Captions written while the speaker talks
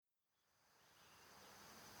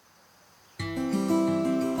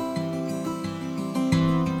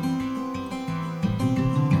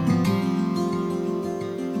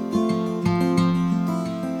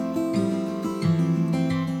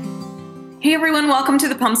Hey everyone, welcome to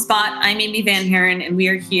the Pump Spot. I'm Amy Van Haren, and we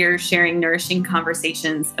are here sharing nourishing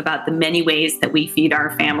conversations about the many ways that we feed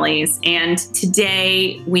our families. And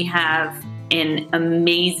today we have an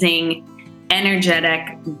amazing,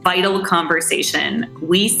 energetic, vital conversation.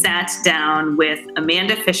 We sat down with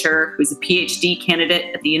Amanda Fisher, who's a Ph.D.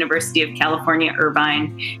 candidate at the University of California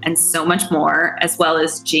Irvine, and so much more, as well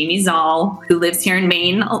as Jamie Szal, who lives here in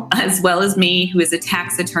Maine, as well as me, who is a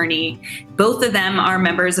tax attorney. Both of them are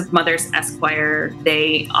members of Mothers Esquire.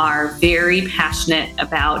 They are very passionate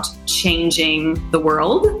about changing the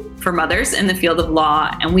world for mothers in the field of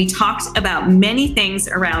law. And we talked about many things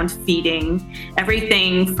around feeding,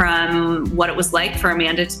 everything from what it was like for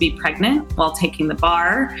Amanda to be pregnant while taking the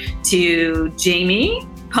bar, to Jamie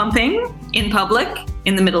pumping in public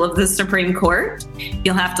in the middle of the Supreme Court.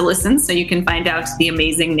 You'll have to listen so you can find out the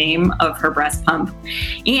amazing name of her breast pump.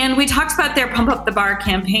 And we talked about their Pump Up the Bar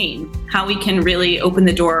campaign, how we can really open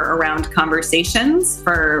the door around conversations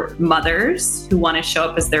for mothers who want to show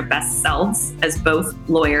up as their best selves as both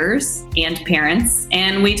lawyers and parents.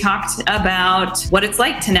 And we talked about what it's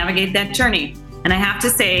like to navigate that journey. And I have to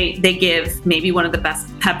say, they give maybe one of the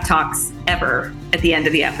best pep talks ever at the end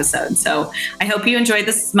of the episode. So I hope you enjoy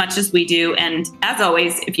this as much as we do. And as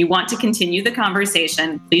always, if you want to continue the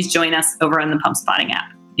conversation, please join us over on the Pump Spotting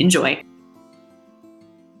app. Enjoy.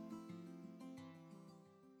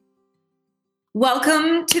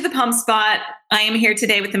 Welcome to the Pump Spot. I am here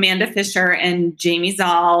today with Amanda Fisher and Jamie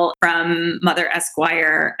Szal from Mothers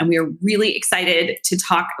Esquire, and we are really excited to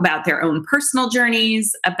talk about their own personal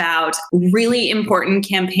journeys, about really important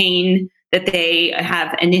campaign that they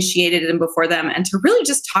have initiated and before them, and to really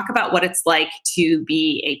just talk about what it's like to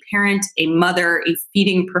be a parent, a mother, a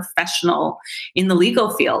feeding professional in the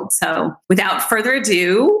legal field. So without further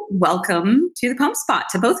ado, welcome to the Pump Spot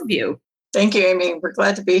to both of you. Thank you, Amy. We're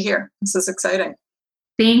glad to be here. This is exciting.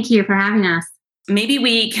 Thank you for having us. Maybe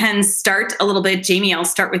we can start a little bit. Jamie, I'll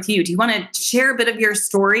start with you. Do you want to share a bit of your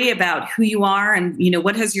story about who you are and,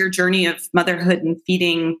 what has your journey of motherhood and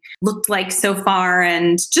feeding looked like so far?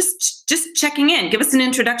 And just checking in, give us an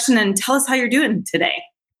introduction and tell us how you're doing today.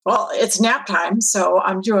 Well, it's nap time, so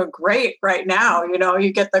I'm doing great right now.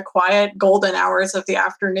 You get the quiet golden hours of the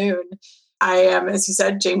afternoon. I am, as you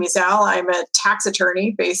said, Jamie Szal. I'm a tax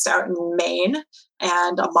attorney based out in Maine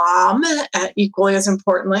and a mom, equally as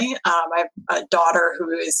importantly. I have a daughter who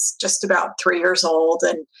is just about 3 years old,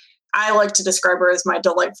 and I like to describe her as my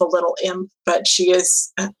delightful little imp, but she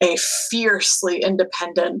is a fiercely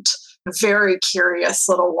independent, very curious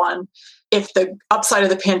little one. If the upside of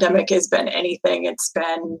the pandemic has been anything, it's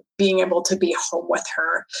been being able to be home with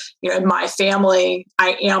her. In my family,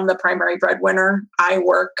 I am the primary breadwinner. I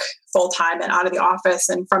work full-time and out of the office.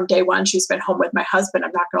 And from day one, she's been home with my husband.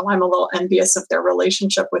 I'm not going to lie, I'm a little envious of their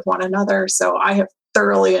relationship with one another. So I have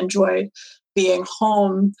thoroughly enjoyed being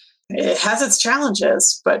home. It has its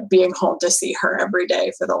challenges, but being home to see her every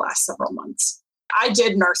day for the last several months. I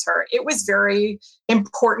did nurse her. It was very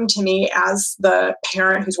important to me as the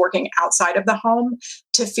parent who's working outside of the home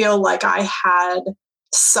to feel like I had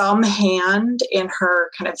some hand in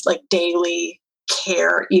her kind of like daily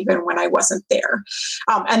care, even when I wasn't there.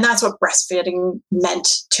 And that's what breastfeeding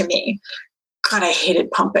meant to me. God, I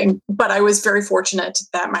hated pumping, but I was very fortunate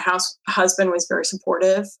that my husband was very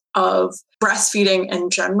supportive of breastfeeding in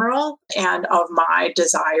general and of my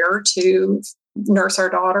desire to nurse our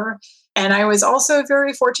daughter. And I was also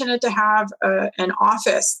very fortunate to have an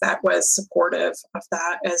office that was supportive of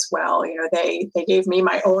that as well. They gave me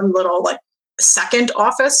my own little second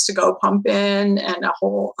office to go pump in and a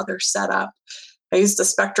whole other setup. I used a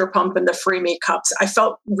Spectra pump in the Free Me cups. I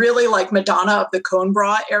felt really like Madonna of the cone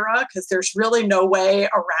bra era because there's really no way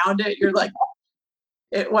around it. You're like,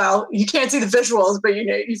 you can't see the visuals, but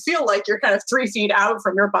you feel like you're kind of 3 feet out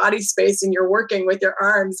from your body space and you're working with your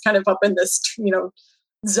arms kind of up in this,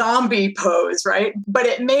 zombie pose, right? But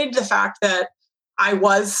it made the fact that I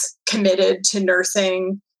was committed to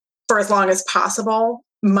nursing for as long as possible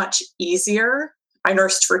much easier. I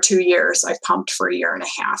nursed for 2 years. I pumped for a year and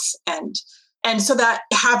a half. And so that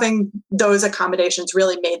having those accommodations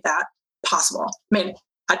really made that possible.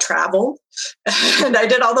 I traveled and I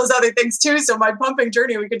did all those other things too. So my pumping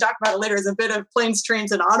journey, we could talk about it later, is a bit of planes,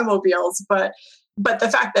 trains, and automobiles. But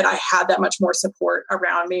the fact that I had that much more support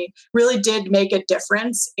around me really did make a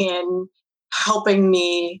difference in helping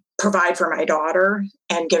me provide for my daughter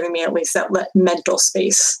and giving me at least that mental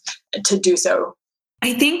space to do so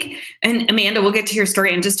I think, and Amanda, we'll get to your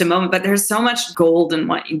story in just a moment, but there's so much gold in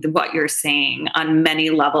what you're saying on many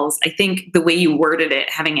levels. I think the way you worded it,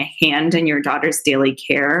 having a hand in your daughter's daily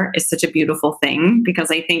care, is such a beautiful thing, because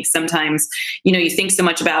I think sometimes, you think so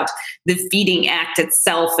much about the feeding act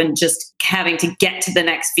itself and just having to get to the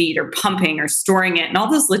next feed or pumping or storing it and all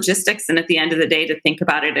those logistics. And at the end of the day, to think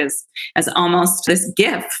about it as almost this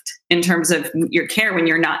gift in terms of your care when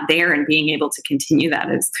you're not there, and being able to continue that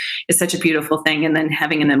is such a beautiful thing. And then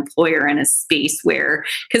having an employer in a space where,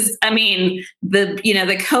 because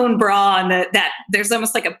the cone bra and that there's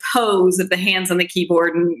almost like a pose of the hands on the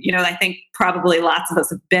keyboard. And, I think probably lots of us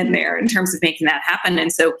have been there in terms of making that happen.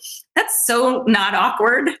 And so that's so not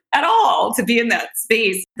awkward at all to be in that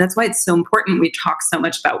space. That's why it's so important. We talk so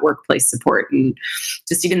much about workplace support, and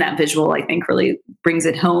just even that visual, I think, really brings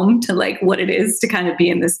it home to like what it is to kind of be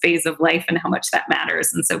in this phase of life and how much that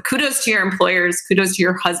matters. And so kudos to your employers, kudos to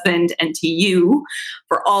your husband, and to you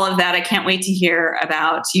for all of that. I can't wait to hear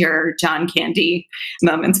about your John Candy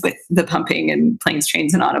moments with the pumping and planes,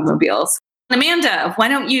 trains, and automobiles. Amanda, why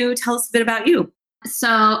don't you tell us a bit about you? So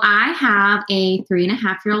I have a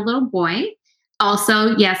 3.5-year-old little boy.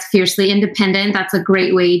 Also, yes, fiercely independent. That's a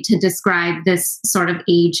great way to describe this sort of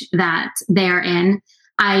age that they're in.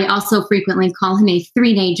 I also frequently call him a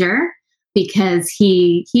three-nager, because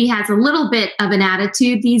he has a little bit of an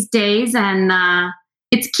attitude these days, and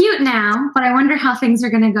it's cute now, but I wonder how things are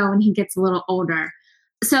going to go when he gets a little older.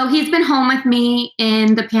 So he's been home with me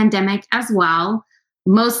in the pandemic as well,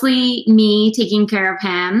 mostly me taking care of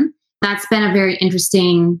him. That's been a very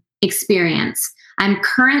interesting experience. I'm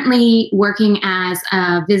currently working as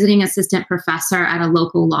a visiting assistant professor at a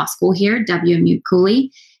local law school here, WMU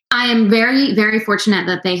Cooley. I am very, very fortunate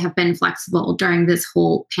that they have been flexible during this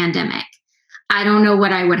whole pandemic. I don't know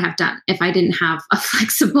what I would have done if I didn't have a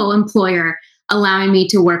flexible employer allowing me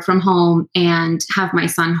to work from home and have my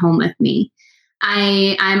son home with me.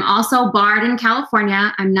 I'm also barred in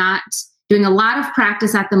California. I'm not doing a lot of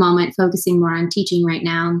practice at the moment, focusing more on teaching right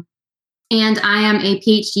now. And I am a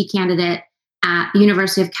Ph.D. candidate at the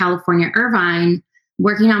University of California Irvine,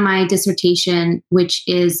 working on my dissertation, which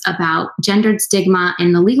is about gendered stigma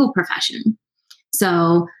in the legal profession.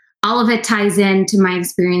 So all of it ties into my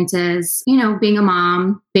experiences, being a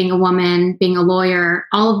mom, being a woman, being a lawyer,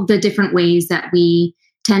 all of the different ways that we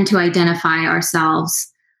tend to identify ourselves.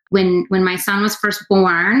 When my son was first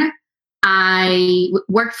born, I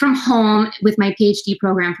worked from home with my PhD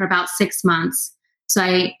program for about 6 months. So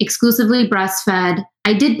I exclusively breastfed.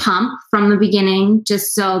 I did pump from the beginning,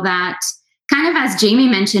 just so that, kind of as Jamie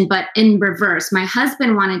mentioned, but in reverse, my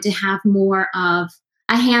husband wanted to have more of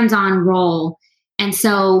a hands-on role. And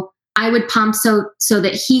so I would pump so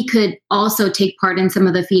that he could also take part in some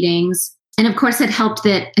of the feedings. And of course, it helped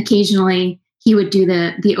that occasionally he would do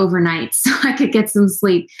the overnight so I could get some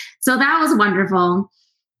sleep. So that was wonderful.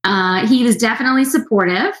 He was definitely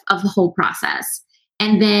supportive of the whole process.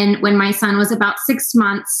 And then when my son was about 6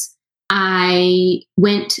 months, I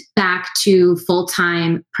went back to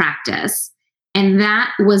full-time practice. And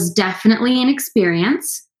that was definitely an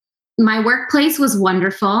experience. My workplace was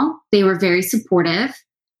wonderful. They were very supportive.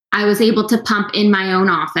 I was able to pump in my own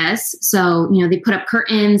office. So, they put up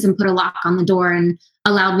curtains and put a lock on the door and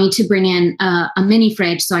allowed me to bring in a mini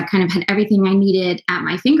fridge. So I kind of had everything I needed at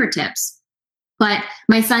my fingertips. But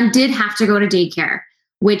my son did have to go to daycare,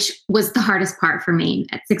 which was the hardest part for me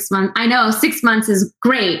at 6 months. I know 6 months is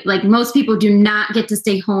great. Like, most people do not get to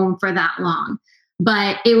stay home for that long,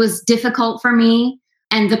 but it was difficult for me.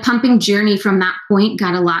 And the pumping journey from that point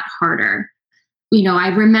got a lot harder. I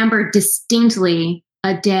remember distinctly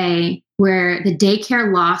a day where the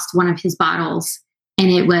daycare lost one of his bottles, and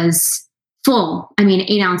it was full.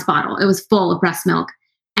 8-ounce bottle. It was full of breast milk.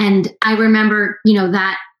 And I remember,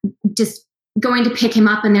 that just going to pick him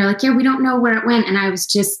up, and they're like, yeah, we don't know where it went. And I was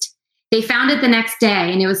they found it the next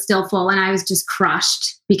day and it was still full. And I was just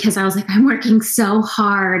crushed, because I was like, I'm working so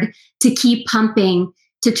hard to keep pumping,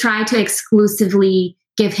 to try to exclusively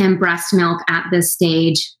give him breast milk at this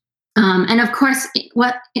stage. And of course,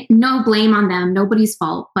 no blame on them, nobody's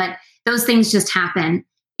fault, but those things just happen.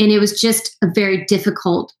 And it was just a very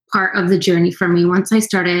difficult part of the journey for me. Once I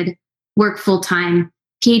started work full-time,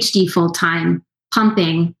 PhD full-time,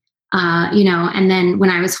 pumping, and then when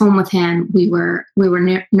I was home with him, we were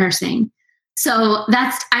nursing. So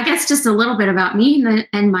that's, I guess, just a little bit about me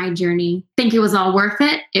and my journey. I think it was all worth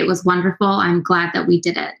it. It was wonderful. I'm glad that we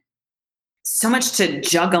did it. So much to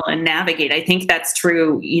juggle and navigate. I think that's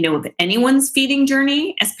true, with anyone's feeding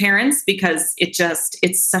journey as parents, because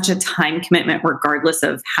it's such a time commitment, regardless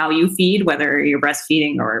of how you feed, whether you're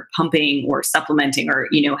breastfeeding or pumping or supplementing or,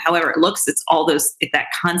 however it looks, it's all that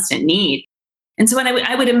constant need. And so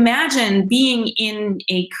I would imagine being in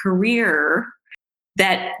a career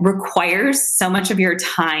that requires so much of your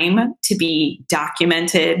time to be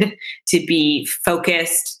documented, to be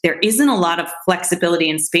focused. There isn't a lot of flexibility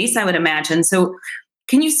in space, I would imagine. So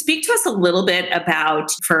can you speak to us a little bit about,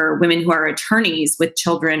 for women who are attorneys with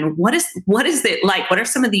children, what is it like? What are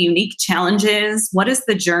some of the unique challenges? What is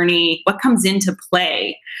the journey? What comes into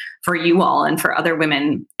play for you all and for other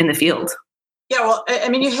women in the field? Yeah, well, I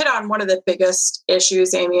mean, you hit on one of the biggest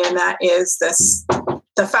issues, Amy, and that is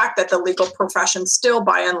the fact that the legal profession still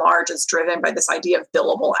by and large is driven by this idea of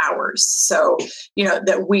billable hours. So,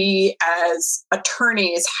 that we as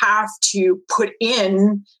attorneys have to put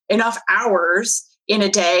in enough hours in a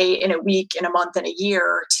day, in a week, in a month, in a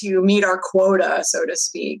year to meet our quota, so to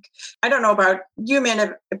speak. I don't know about you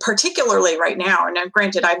men, particularly right now. And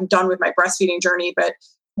granted, I'm done with my breastfeeding journey, but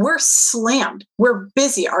we're slammed. We're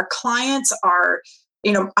busy. Our clients are,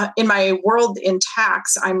 in my world in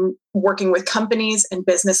tax, I'm working with companies and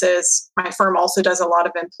businesses. My firm also does a lot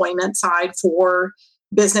of employment side for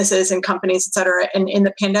businesses and companies, et cetera. And in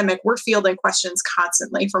the pandemic, we're fielding questions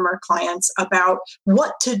constantly from our clients about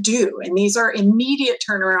what to do. And these are immediate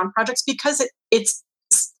turnaround projects because it's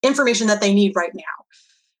information that they need right now.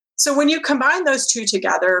 So when you combine those two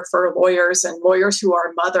together for lawyers and lawyers who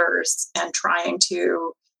are mothers and trying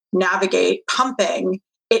to navigate pumping,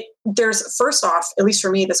 there's, first off, at least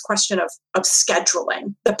for me, this question of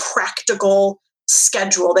scheduling, the practical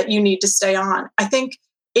schedule that you need to stay on. I think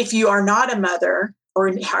if you are not a mother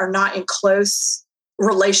or are not in close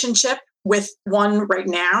relationship with one right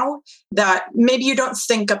now, that maybe you don't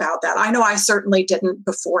think about that. I know I certainly didn't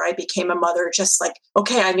before I became a mother, just like,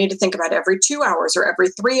 okay, I need to think about every 2 hours or every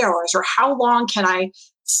 3 hours, or how long can I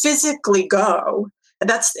physically go?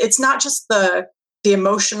 It's not just the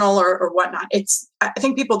emotional or whatnot. I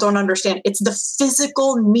think people don't understand. It's the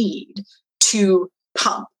physical need to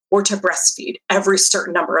pump or to breastfeed every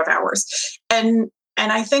certain number of hours. And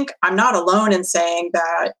I think I'm not alone in saying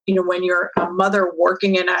that, when you're a mother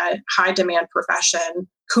working in a high demand profession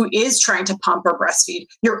who is trying to pump or breastfeed,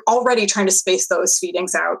 you're already trying to space those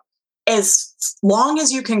feedings out as long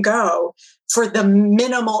as you can go for the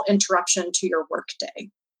minimal interruption to your workday.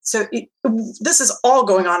 So this is all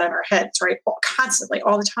going on in our heads, right? Constantly,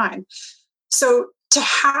 all the time. So to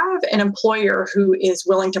have an employer who is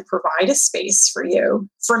willing to provide a space for you,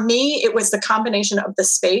 for me, it was the combination of the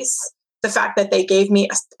space, the fact that they gave me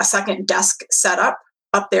a second desk set up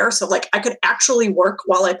there. So like I could actually work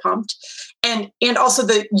while I pumped, and also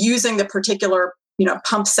using the particular,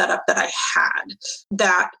 pump setup that I had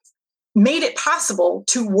that made it possible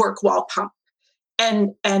to work while pump.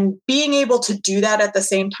 And being able to do that at the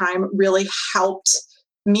same time really helped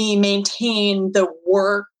me maintain the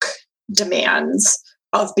work demands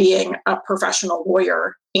of being a professional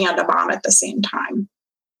lawyer and a mom at the same time.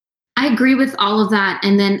 I agree with all of that.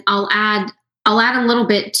 And then I'll add a little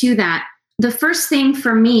bit to that. The first thing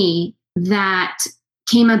for me that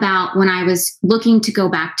came about when I was looking to go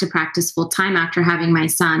back to practice full time after having my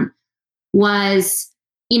son was,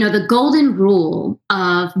 the golden rule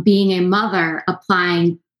of being a mother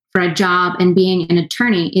applying for a job and being an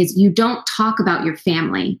attorney is you don't talk about your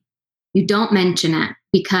family. You don't mention it,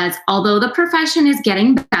 because although the profession is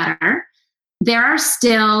getting better, there are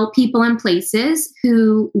still people in places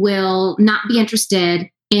who will not be interested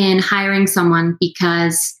in hiring someone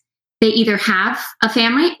because they either have a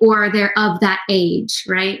family or they're of that age,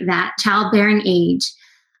 right? That childbearing age.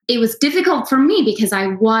 It was difficult for me because I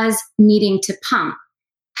was needing to pump.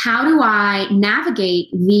 How do I navigate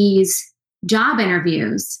these job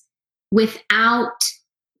interviews without,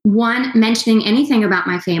 one, mentioning anything about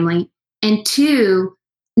my family, and two,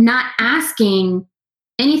 not asking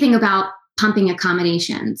anything about pumping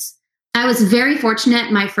accommodations? I was very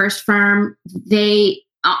fortunate. My first firm,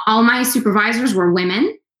 all my supervisors were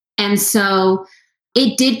women. And so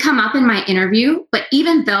it did come up in my interview, but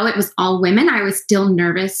even though it was all women, I was still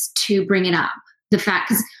nervous to bring it up. The fact,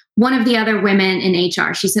 because one of the other women in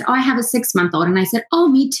HR, she said, "Oh, I have a 6-month-old." And I said, "Oh,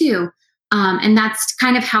 me too." And that's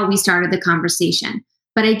kind of how we started the conversation.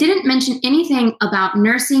 But I didn't mention anything about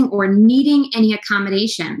nursing or needing any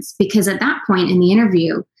accommodations, because at that point in the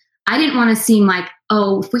interview, I didn't want to seem like,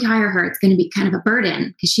 oh, if we hire her, it's going to be kind of a burden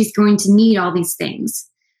because she's going to need all these things.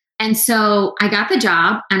 And so I got the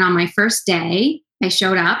job. And on my first day, I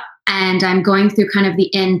showed up and I'm going through kind of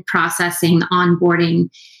the end processing, onboarding.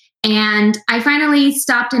 And I finally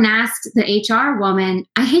stopped and asked the HR woman,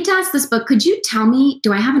 "I hate to ask this, but could you tell me,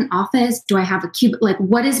 do I have an office? Do I have a cubicle? Like,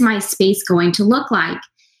 what is my space going to look like?"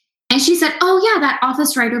 And she said, "Oh yeah, that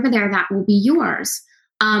office right over there, that will be yours."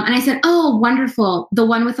 And I said, "Oh, wonderful. The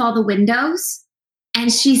one with all the windows?"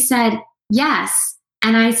 And she said, yes.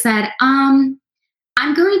 And I said, I'm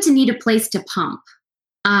going to need a place to pump.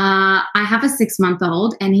 I have a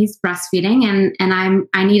 6-month-old and he's breastfeeding and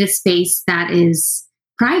I need a space that is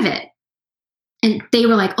private. And they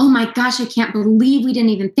were like, oh my gosh, I can't believe we didn't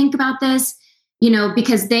even think about this,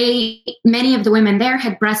 because many of the women there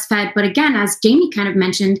had breastfed. But again, as Jamie kind of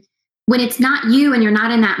mentioned, when it's not you and you're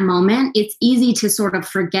not in that moment, it's easy to sort of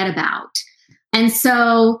forget about. And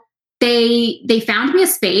so they found me a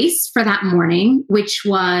space for that morning, which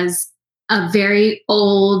was a very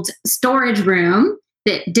old storage room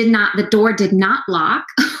that the door did not lock,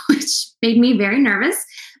 which made me very nervous.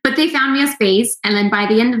 But they found me a space. And then by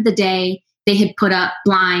the end of the day, they had put up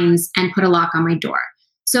blinds and put a lock on my door.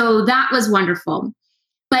 So that was wonderful.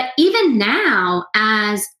 But even now,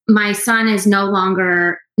 as my son is no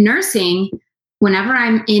longer nursing, whenever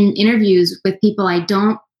I'm in interviews with people, I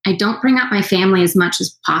don't bring up my family as much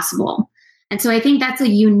as possible. And so I think that's a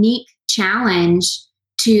unique challenge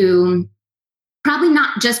to probably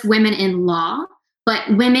not just women in law, but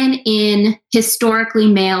women in historically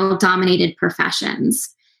male-dominated professions.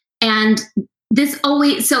 And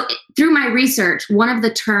so through my research, one of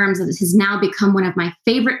the terms that has now become one of my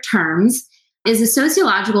favorite terms is a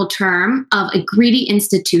sociological term of a greedy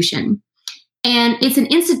institution. And it's an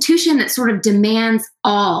institution that sort of demands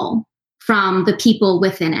all from the people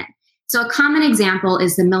within it. So a common example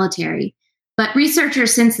is the military. But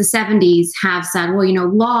researchers since the 70s have said, well,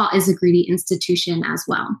 law is a greedy institution as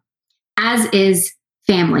well, as is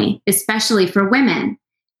family, especially for women.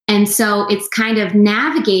 And so it's kind of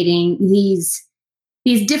navigating these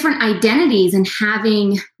different identities and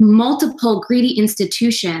having multiple greedy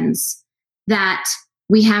institutions that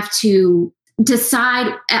we have to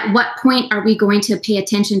decide at what point are we going to pay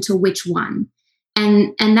attention to which one.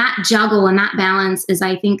 And that juggle and that balance is,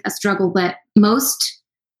 I think, a struggle that most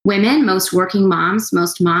women, most working moms,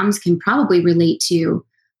 most moms can probably relate to.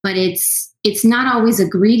 But it's not always a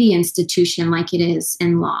greedy institution like it is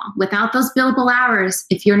in law. Without those billable hours,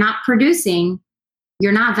 if you're not producing,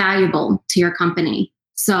 you're not valuable to your company.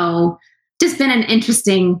 So just been an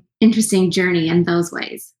interesting journey in those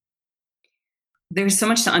ways. There's so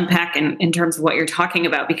much to unpack in terms of what you're talking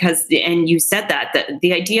about, and you said that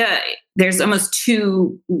the idea, there's almost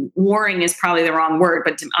too, warring is probably the wrong word,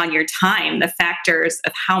 but on your time, the factors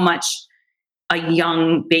of how much a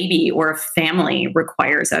young baby or a family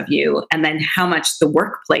requires of you, and then how much the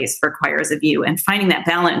workplace requires of you, and finding that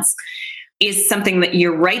balance is something that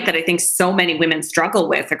you're right that I think so many women struggle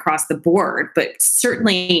with across the board. But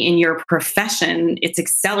certainly in your profession, it's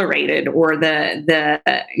accelerated, or the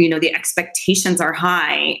expectations are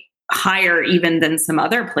higher even than some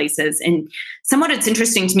other places. And somewhat it's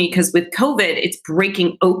interesting to me because with COVID, it's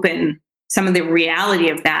breaking open some of the reality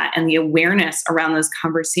of that and the awareness around those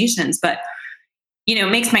conversations. But it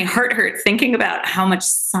makes my heart hurt thinking about how much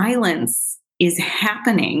silence is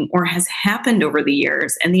happening or has happened over the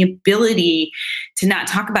years, and the ability to not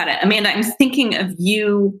talk about it. Amanda, I'm thinking of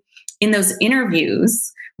you in those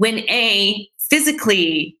interviews when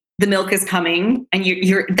physically the milk is coming and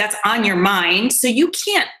you're that's on your mind. So you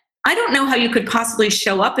can't, I don't know how you could possibly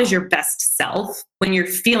show up as your best self when you're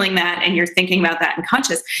feeling that and you're thinking about that and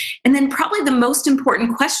conscious. And then probably the most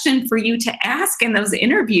important question for you to ask in those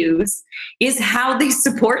interviews is how they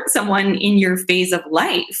support someone in your phase of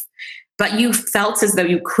life. But you felt as though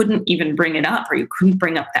you couldn't even bring it up, or you couldn't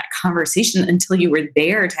bring up that conversation until you were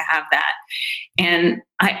there to have that. And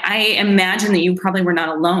I imagine that you probably were not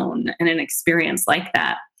alone in an experience like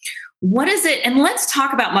that. What is it? And let's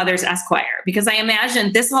talk about Mothers Esquire, because I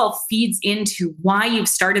imagine this all feeds into why you've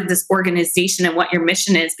started this organization and what your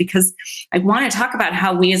mission is, because I want to talk about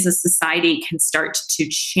how we as a society can start to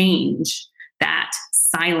change that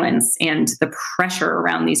silence and the pressure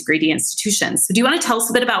around these greedy institutions. So do you want to tell us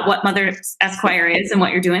a bit about what Mothers Esquire is and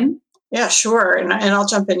what you're doing? Yeah, sure. And I'll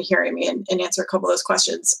jump in here, Amy, and answer a couple of those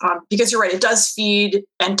questions. Because you're right, it does feed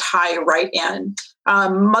and tie right in.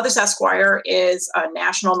 Mothers Esquire is a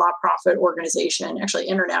national nonprofit organization, actually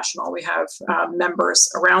international. We have members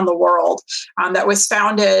around the world that was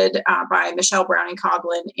founded by Michelle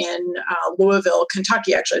Browning-Coughlin in Louisville,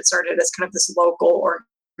 Kentucky. Actually, it started as kind of this local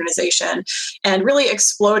organization and really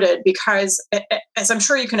exploded because, as I'm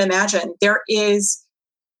sure you can imagine, there is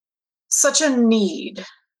such a need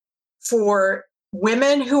for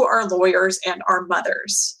women who are lawyers and are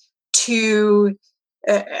mothers to,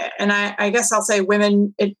 and I guess I'll say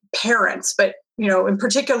women, parents, but in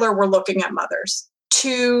particular, we're looking at mothers,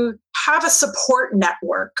 to have a support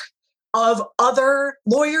network of other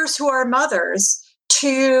lawyers who are mothers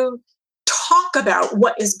to talk about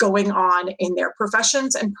what is going on in their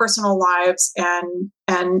professions and personal lives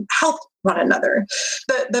and help one another.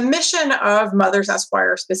 The mission of Mothers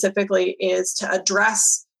Esquire specifically is to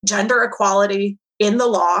address gender equality in the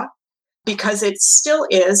law, because it still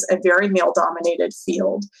is a very male-dominated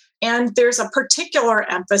field. And there's a particular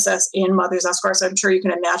emphasis in Mothers Esquire, so I'm sure you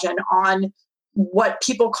can imagine, on what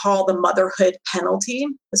people call the motherhood penalty,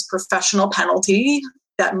 this professional penalty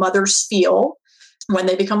that mothers feel when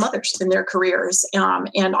they become mothers in their careers,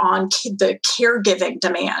 and on the caregiving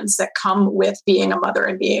demands that come with being a mother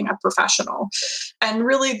and being a professional. And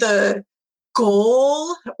really the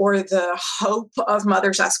goal or the hope of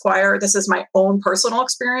Mothers Esquire, this is my own personal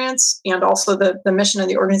experience and also the mission of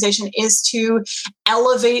the organization, is to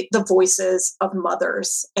elevate the voices of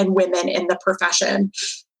mothers and women in the profession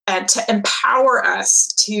and to empower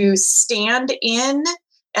us to stand in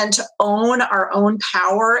and to own our own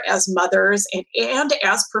power as mothers and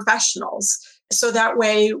as professionals. So that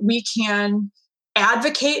way we can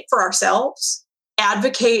advocate for ourselves,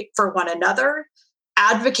 advocate for one another,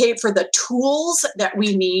 advocate for the tools that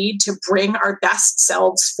we need to bring our best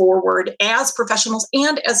selves forward as professionals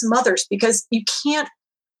and as mothers, because you can't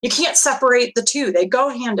separate the two. They go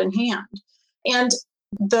hand in hand. And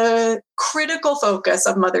the critical focus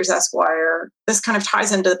of Mothers Esquire, this kind of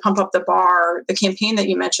ties into the Pump Up the Bar, the campaign that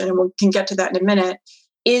you mentioned, and we can get to that in a minute,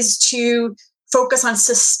 is to focus on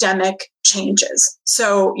systemic changes.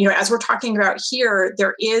 So, as we're talking about here,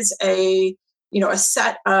 there is a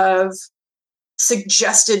set of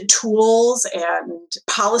suggested tools and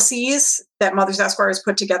policies that Mothers Esquire has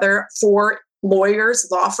put together for lawyers,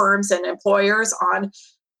 law firms, and employers on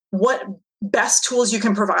what best tools you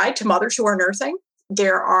can provide to mothers who are nursing.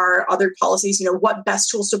 There are other policies, what best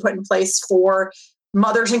tools to put in place for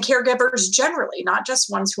mothers and caregivers generally, not just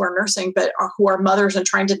ones who are nursing, but who are mothers and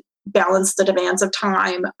trying to balance the demands of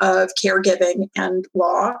time, of caregiving and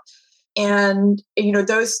law. And,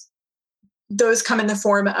 those come in the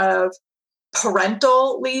form of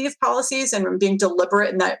parental leave policies, and being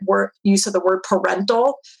deliberate in that use of the word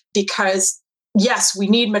parental, because yes, we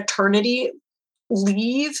need maternity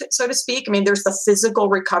leave, so to speak. There's the physical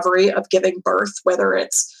recovery of giving birth, whether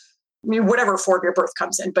it's whatever form your birth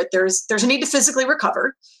comes in, but there's a need to physically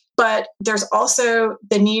recover. But there's also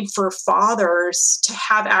the need for fathers to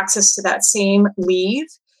have access to that same leave,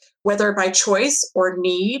 whether by choice or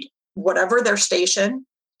need, whatever their station,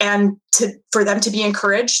 and for them to be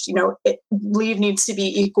encouraged. Leave needs to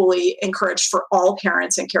be equally encouraged for all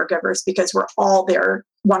parents and caregivers, because we're all there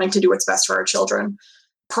wanting to do what's best for our children.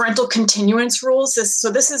 Parental continuance rules.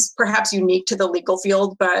 This is perhaps unique to the legal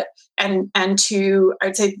field, but and to,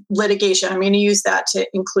 I'd say, litigation. I'm going to use that to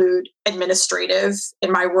include administrative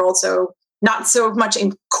in my world. So not so much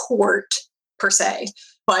in court per se,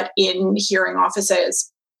 but in hearing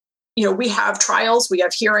offices. We have trials, we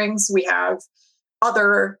have hearings, we have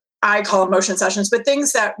other, I call them motion sessions, but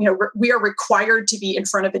things that, we are required to be in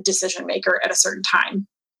front of a decision maker at a certain time.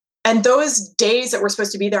 And those days that we're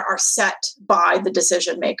supposed to be there are set by the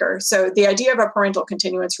decision maker. So the idea of a parental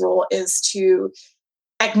continuance rule is to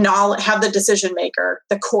have the decision maker,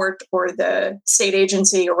 the court or the state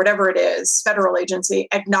agency or whatever it is, federal agency,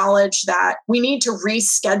 acknowledge that we need to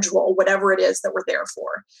reschedule whatever it is that we're there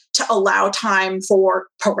for, to allow time for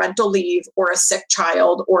parental leave or a sick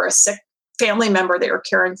child or a sick family member they are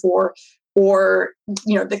caring for, or,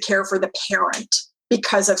 the care for the parent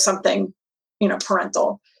because of something,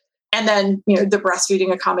 parental. And then, the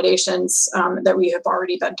breastfeeding accommodations that we have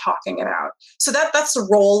already been talking about. So that's the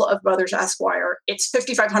role of Mothers Esquire. It's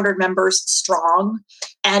 5,500 members strong.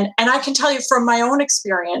 And I can tell you from my own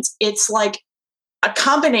experience, it's like a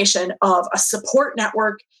combination of a support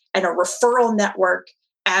network and a referral network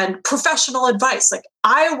and professional advice. Like,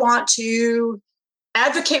 I want to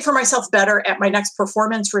advocate for myself better at my next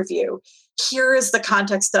performance review. Here is the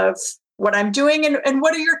context of what I'm doing, and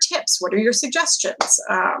what are your tips? What are your suggestions?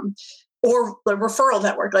 Or the referral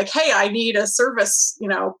network, like, hey, I need a service,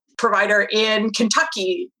 provider in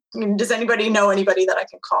Kentucky. Does anybody know anybody that I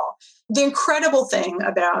can call? The incredible thing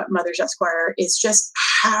about Mothers Esquire is just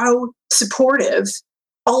how supportive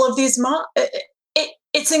all of these moms.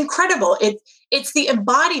 It's incredible. It's the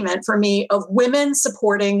embodiment for me of women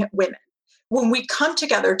supporting women. When we come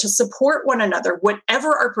together to support one another,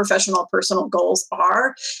 whatever our professional, personal goals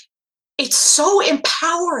are, it's so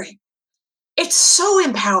empowering. It's so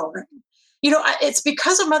empowering. It's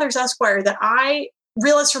because of Mothers Esquire that I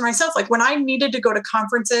realized for myself, like when I needed to go to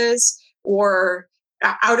conferences or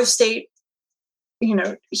out of state,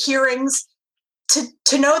 hearings,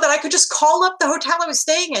 to know that I could just call up the hotel I was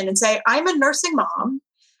staying in and say, I'm a nursing mom.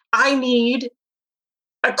 I need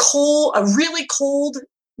a really cold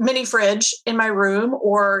mini fridge in my room,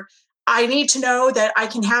 or I need to know that I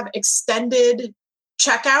can have extended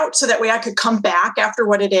checkout so that way I could come back after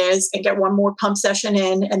what it is and get one more pump session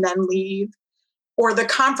in and then leave. Or the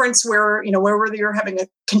conference where, where you're having a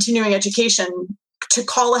continuing education, to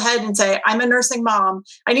call ahead and say, I'm a nursing mom.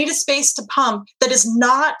 I need a space to pump that is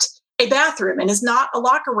not a bathroom and is not a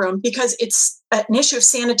locker room because it's an issue of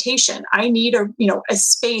sanitation. I need a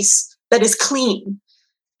space that is clean.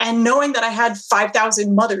 And knowing that I had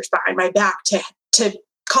 5,000 mothers behind my back to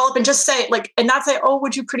call up and just say, and not say, oh,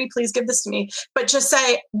 would you pretty please give this to me? But just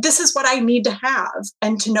say, this is what I need to have.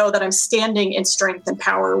 And to know that I'm standing in strength and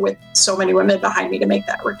power with so many women behind me to make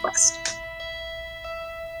that request.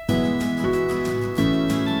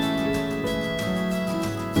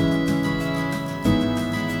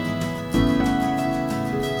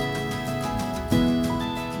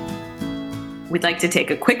 We'd like to take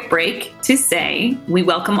a quick break to say we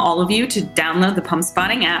welcome all of you to download the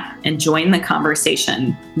Pumpspotting app and join the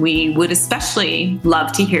conversation. We would especially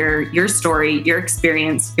love to hear your story, your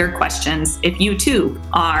experience, your questions, if you too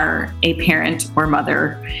are a parent or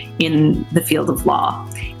mother in the field of law.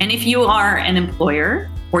 And if you are an employer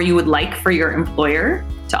or you would like for your employer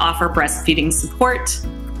to offer breastfeeding support,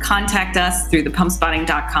 contact us through the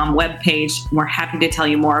pumpspotting.com webpage. We're happy to tell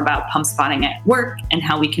you more about pumpspotting at work and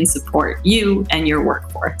how we can support you and your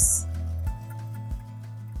workforce.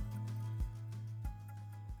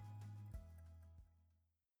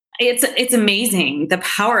 It's amazing the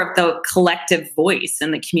power of the collective voice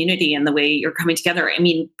and the community and the way you're coming together. I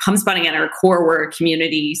mean, Pumpspotting at our core, we're a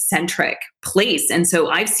community-centric place. And so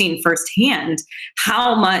I've seen firsthand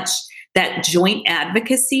how much that joint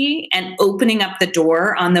advocacy and opening up the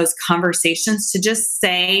door on those conversations to just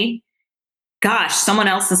say, gosh, someone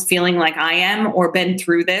else is feeling like I am or been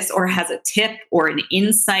through this or has a tip or an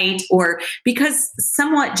insight, or because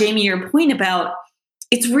somewhat, Jamie, your point about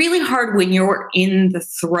it's really hard when you're in the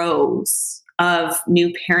throes of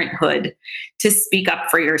new parenthood to speak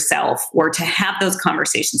up for yourself or to have those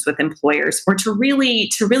conversations with employers or to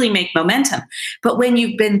really make momentum. But when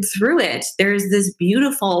you've been through it, there's this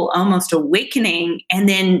beautiful almost awakening and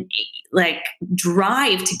then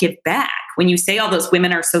drive to give back. When you say all those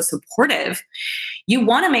women are so supportive, you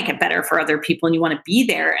want to make it better for other people and you want to be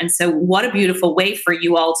there. And so what a beautiful way for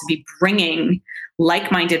you all to be bringing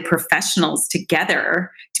like-minded professionals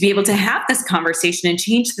together to be able to have this conversation and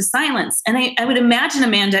change the silence. And I would imagine,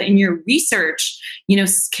 Amanda, in your research,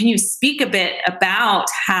 can you speak a bit about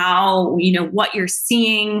how, what you're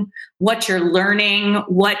seeing, what you're learning,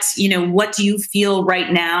 what do you feel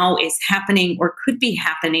right now is happening or could be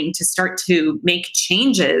happening to start to make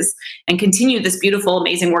changes and continue this beautiful,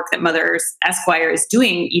 amazing work that Mothers Esquire is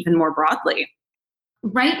doing even more broadly?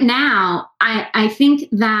 Right now, I think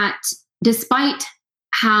that despite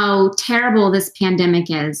how terrible this pandemic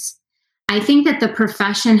is, I think that the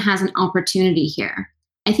profession has an opportunity here.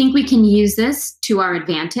 I think we can use this to our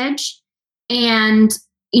advantage. And,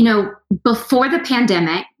 before the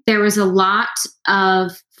pandemic, there was a lot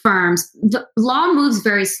of firms. The law moves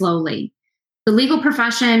very slowly. The legal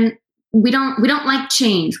profession, we don't like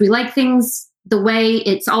change. We like things the way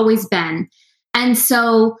it's always been. And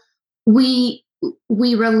so we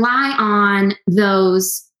rely on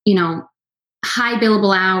those, high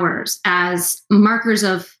billable hours as markers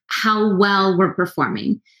of how well we're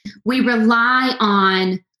performing. We rely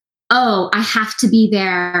on, I have to be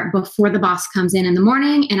there before the boss comes in the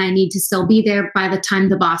morning, and I need to still be there by the time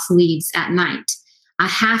the boss leaves at night. I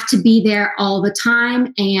have to be there all the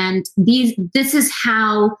time, and this is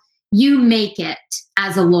how you make it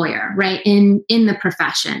as a lawyer, right, in the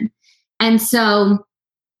profession. And so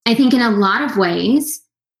I think in a lot of ways,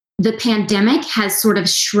 the pandemic has sort of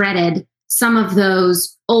shredded some of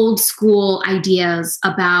those old school ideas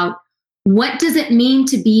about what does it mean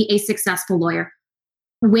to be a successful lawyer.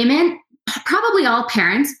 Women, probably all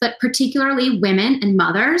parents, but particularly women and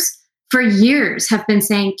mothers, for years have been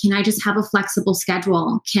saying, can I just have a flexible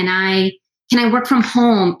schedule? Can I work from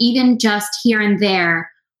home, even just here and there?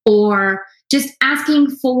 Or just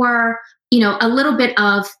asking for, a little bit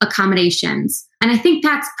of accommodations. And I think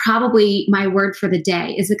that's probably my word for the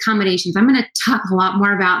day is accommodations. I'm going to talk a lot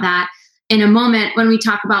more about that in a moment when we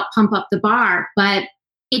talk about pump up the bar. But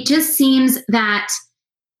it just seems that,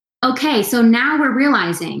 okay, so now we're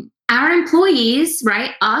realizing our employees,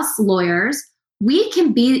 right, us lawyers, we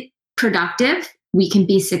can be productive, we can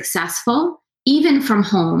be successful, even from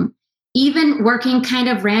home, even working kind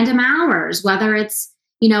of random hours, whether it's,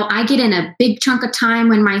 I get in a big chunk of time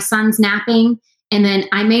when my son's napping, and then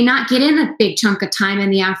I may not get in a big chunk of time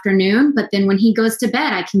in the afternoon, but then when he goes to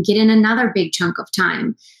bed, I can get in another big chunk of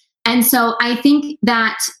time. And so I think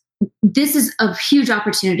that this is a huge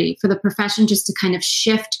opportunity for the profession just to kind of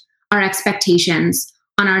shift our expectations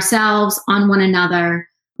on ourselves, on one another,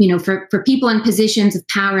 for people in positions of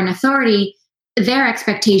power and authority, their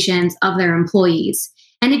expectations of their employees.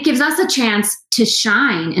 And it gives us a chance to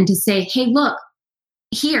shine and to say, hey, look,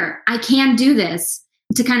 here, I can do this,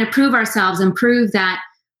 to kind of prove ourselves and prove that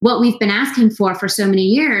what we've been asking for so many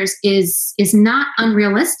years is not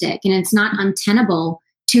unrealistic and it's not untenable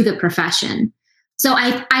to the profession. So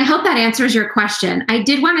I hope that answers your question. I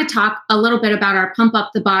did want to talk a little bit about our Pump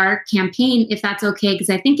Up the Bar campaign, if that's okay, because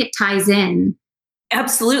I think it ties in.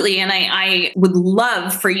 Absolutely. And I would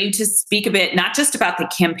love for you to speak a bit, not just about the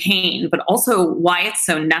campaign, but also why it's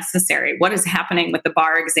so necessary. What is happening with the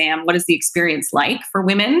bar exam? What is the experience like for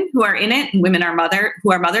women who are in it and women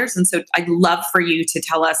who are mothers? And so I'd love for you to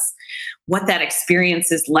tell us what that experience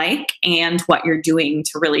is like and what you're doing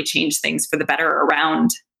to really change things for the better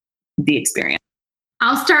around the experience.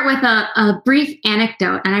 I'll start with a brief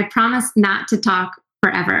anecdote, and I promise not to talk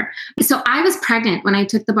forever. So I was pregnant when I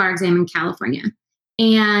took the bar exam in California.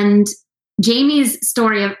 And Jamie's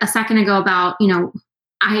story a second ago about,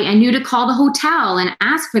 I knew to call the hotel and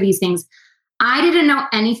ask for these things. I didn't know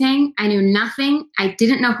anything. I knew nothing. I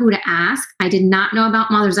didn't know who to ask. I did not know about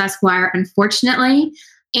Mothers Esquire, unfortunately.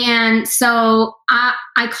 And so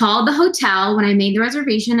I called the hotel when I made the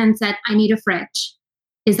reservation and said, I need a fridge.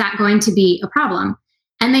 Is that going to be a problem?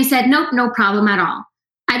 And they said, nope, no problem at all.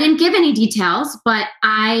 I didn't give any details, but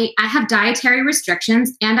I have dietary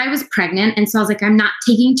restrictions and I was pregnant. And so I was like, I'm not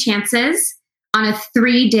taking chances on a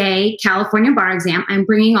 3-day California bar exam. I'm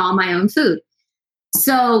bringing all my own food.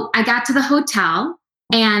 So I got to the hotel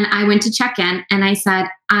and I went to check in and I said,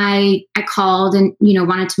 I called and,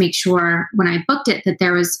 wanted to make sure when I booked it that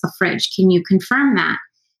there was a fridge. Can you confirm that?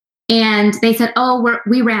 And they said, oh,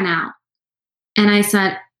 we ran out. And I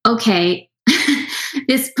said, okay,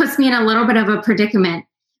 this puts me in a little bit of a predicament.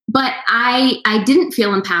 But I didn't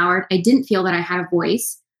feel empowered. I didn't feel that I had a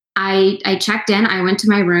voice. I checked in, I went to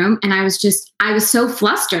my room, and I was so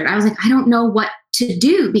flustered. I was like, I don't know what to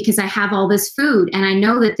do because I have all this food. And I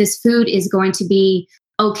know that this food is going to be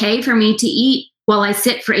okay for me to eat while I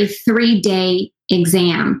sit for a 3-day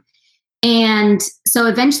exam. And so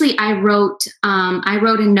eventually I wrote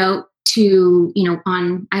a note to,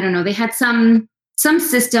 they had some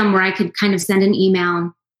system where I could kind of send an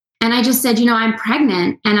email. And I just said, I'm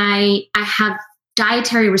pregnant and I have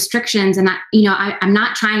dietary restrictions and I'm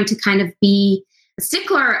not trying to kind of be a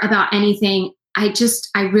stickler about anything. I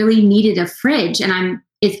really needed a fridge and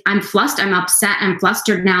I'm flustered. I'm upset. I'm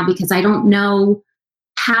flustered now because I don't know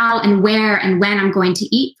how and where and when I'm going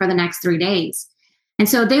to eat for the next 3 days. And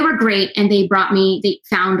so they were great. And they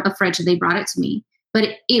found a fridge and they brought it to me. But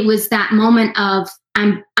it was that moment of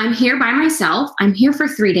I'm here by myself. I'm here for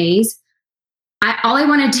 3 days. All I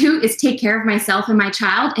want to do is take care of myself and my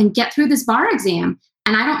child and get through this bar exam.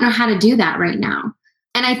 And I don't know how to do that right now.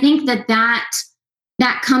 And I think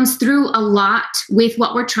that comes through a lot with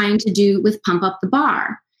what we're trying to do with Pump Up the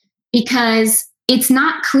Bar, because it's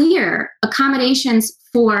not clear accommodations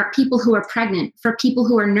for people who are pregnant, for people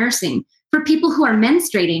who are nursing, for people who are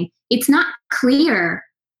menstruating. It's not clear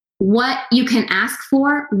what you can ask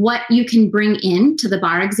for, what you can bring in to the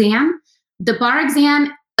bar exam. The bar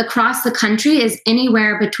exam across the country is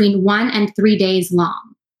anywhere between 1 and 3 days long.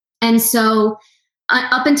 And so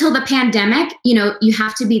up until the pandemic, you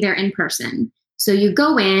have to be there in person. So you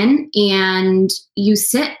go in and you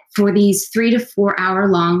sit for these 3 to 4 hour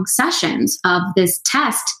long sessions of this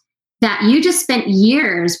test that you just spent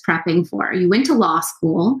years prepping for. You went to law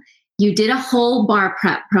school, you did a whole bar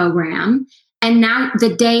prep program, and now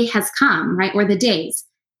the day has come, right? Or the days.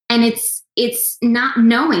 And it's not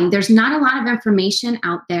knowing. There's not a lot of information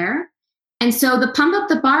out there. And so the Pump Up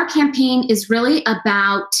the Bar campaign is really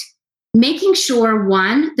about making sure,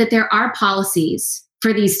 1, that there are policies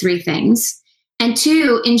for these 3 things. And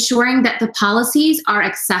 2, ensuring that the policies are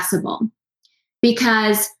accessible.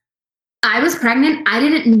 Because I was pregnant. I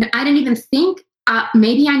didn't even think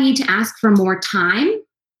maybe I need to ask for more time.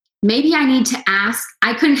 Maybe I need to ask.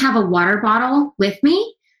 I couldn't have a water bottle with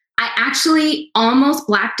me. I actually almost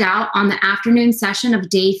blacked out on the afternoon session of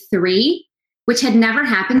day 3, which had never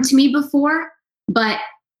happened to me before. But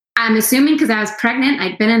I'm assuming because I was pregnant,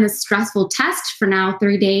 I'd been in this stressful test for now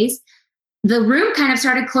 3 days. The room kind of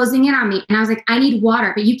started closing in on me. And I was like, I need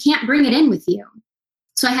water, but you can't bring it in with you.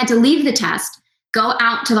 So I had to leave the test, go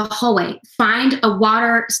out to the hallway, find a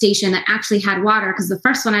water station that actually had water, because the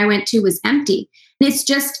first one I went to was empty. And it's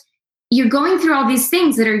just, you're going through all these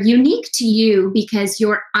things that are unique to you because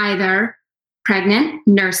you're either pregnant,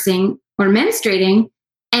 nursing, or menstruating.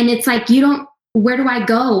 And it's like, where do I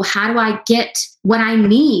go? How do I get what I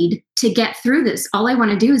need to get through this? All I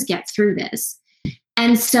want to do is get through this.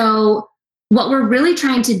 And so what we're really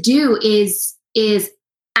trying to do is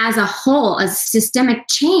as a whole, a systemic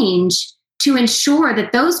change to ensure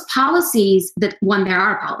that those policies, that one, there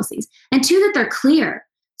are policies, and two, that they're clear,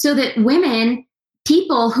 so that women,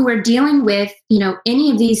 people who are dealing with,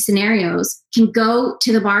 any of these scenarios, can go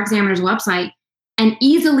to the bar examiner's website and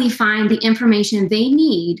easily find the information they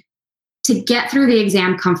need to get through the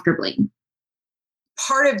exam comfortably.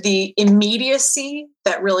 Part of the immediacy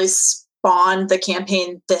that really spawned the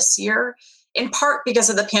campaign this year, in part because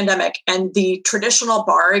of the pandemic, and the traditional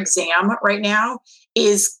bar exam right now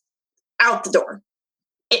is out the door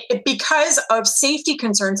because of safety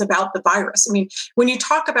concerns about the virus. I mean, when you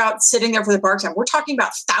talk about sitting there for the bar exam, we're talking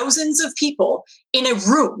about thousands of people in a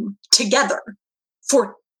room together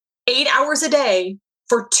for 8 hours a day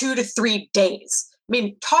for 2 to 3 days. I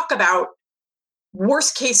mean, talk about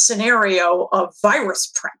worst case scenario of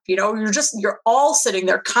virus prep. You're all sitting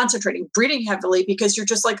there concentrating, breathing heavily, because you're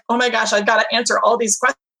just like, oh my gosh, I've got to answer all these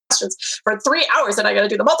questions for 3 hours, and I got to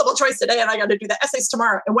do the multiple choice today, and I got to do the essays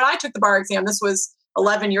tomorrow. And when I took the bar exam, this was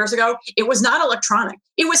 11 years ago, it was not electronic.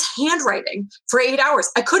 It was handwriting for 8 hours.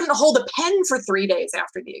 I couldn't hold a pen for 3 days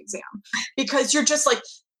after the exam, because you're just like,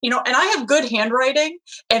 and I have good handwriting,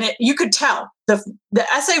 and you could tell the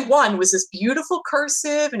essay 1 was this beautiful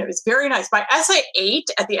cursive, and it was very nice. By essay 8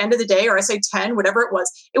 at the end of the day, or essay 10, whatever it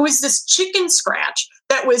was this chicken scratch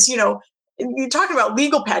that was, you're talking about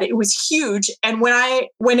legal pad. It was huge. And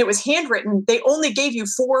when it was handwritten, they only gave you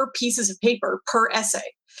 4 pieces of paper per essay.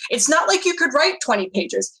 It's not like you could write 20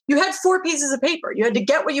 pages. You had 4 pieces of paper. You had to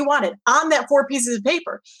get what you wanted on that 4 pieces of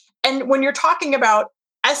paper. And when you're talking about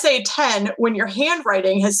essay 10, when your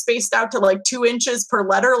handwriting has spaced out to like 2 inches per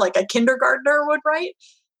letter, like a kindergartner would write,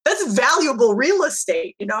 that's valuable real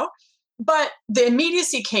estate, But the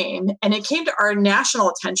immediacy came, and it came to our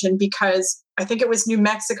national attention because I think it was New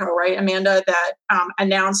Mexico, right, Amanda, that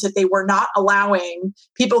announced that they were not allowing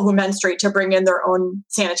people who menstruate to bring in their own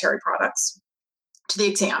sanitary products to the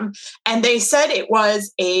exam. And they said it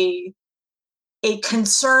was a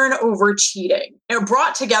concern over cheating. It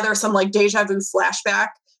brought together some like deja vu flashback.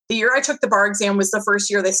 The year I took the bar exam was the first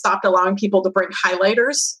year they stopped allowing people to bring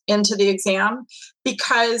highlighters into the exam,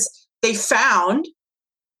 because they found,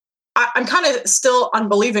 I'm kind of still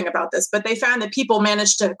unbelieving about this, but they found that people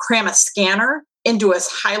managed to cram a scanner into a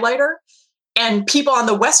highlighter, and people on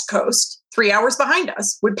the West Coast, 3 hours behind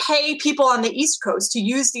us, would pay people on the East Coast to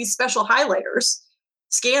use these special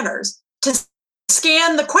scanners, to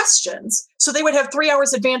scan the questions. So they would have 3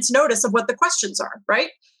 hours advance notice of what the questions are, right?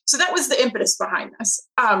 So that was the impetus behind this.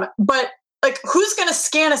 But like, who's going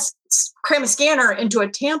to cram a scanner into a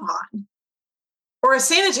tampon or a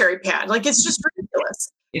sanitary pad? Like, it's just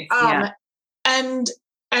ridiculous.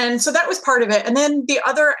 And so that was part of it. And then the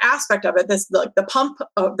other aspect of it, the pump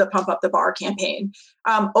up the bar campaign.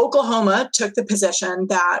 Oklahoma took the position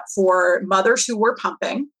that for mothers who were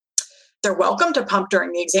pumping, they're welcome to pump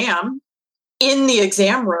during the exam, in the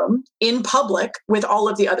exam room, in public, with all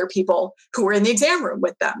of the other people who were in the exam room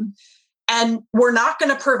with them. And we're not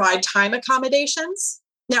going to provide time accommodations.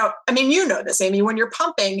 Now, I mean, you know this, Amy, when you're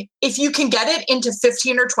pumping, if you can get it into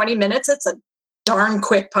 15 or 20 minutes, it's a darn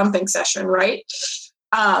quick pumping session, right?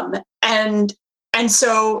 And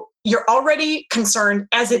so you're already concerned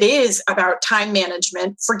as it is about time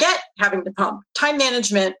management. Forget having to pump. Time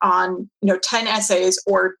management on 10 essays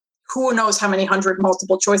or who knows how many 100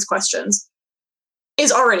 multiple choice questions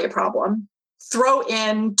is already a problem. Throw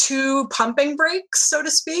in 2 pumping breaks, so to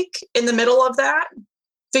speak, in the middle of that.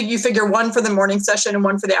 You figure 1 for the morning session and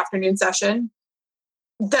 1 for the afternoon session.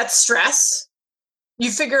 That's stress. You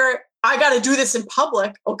figure, I got to do this in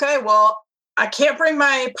public. Okay, well, I can't bring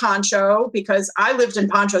my poncho because I lived in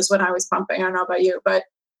ponchos when I was pumping. I don't know about you, but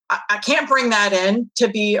I can't bring that in to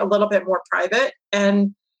be a little bit more private.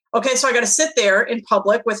 And okay, so I got to sit there in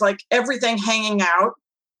public with like everything hanging out.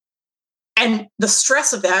 And the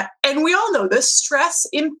stress of that, and we all know this, stress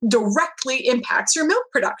directly impacts your milk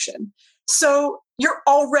production. So you're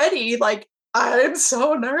already like, I'm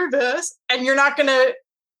so nervous, and you're not going to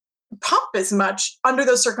pump as much under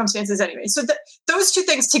those circumstances anyway. So those 2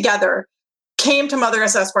 things together came to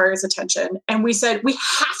Mothers Esquire's attention, and we said, we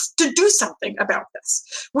have to do something about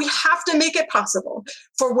this. We have to make it possible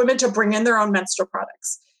for women to bring in their own menstrual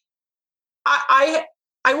products.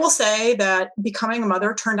 I will say that becoming a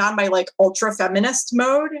mother turned on my like ultra feminist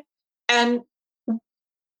mode, and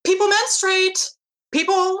people menstruate,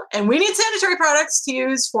 and we need sanitary products to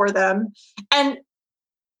use for them. And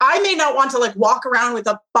I may not want to like walk around with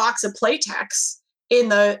a box of Playtex in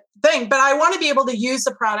the thing, but I want to be able to use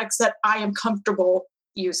the products that I am comfortable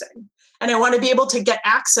using. And I want to be able to get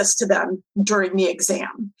access to them during the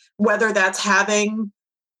exam, whether that's having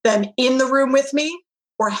them in the room with me,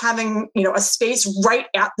 or having, a space right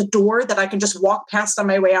at the door that I can just walk past on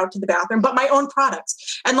my way out to the bathroom, but my own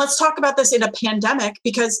products. And let's talk about this in a pandemic,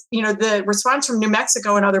 because, the response from New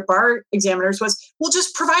Mexico and other bar examiners was, we'll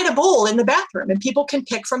just provide a bowl in the bathroom and people can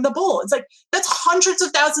pick from the bowl. It's like, that's hundreds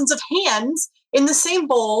of thousands of hands in the same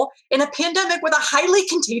bowl in a pandemic with a highly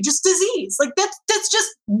contagious disease. Like that's just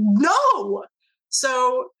no.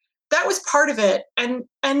 So that was part of it. And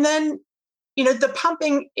then, the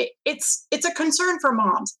pumping, it's a concern for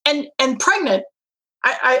moms and pregnant.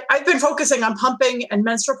 I've been focusing on pumping and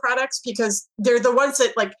menstrual products because they're the ones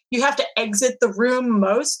that you have to exit the room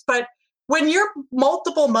most. But when you're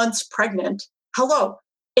multiple months pregnant, hello,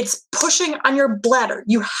 it's pushing on your bladder.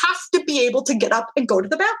 You have to be able to get up and go to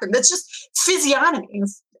the bathroom. That's just physiognomy.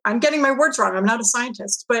 I'm getting my words wrong. I'm not a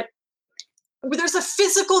scientist, but there's a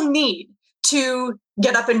physical need to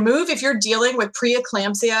get up and move if you're dealing with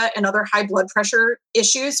preeclampsia and other high blood pressure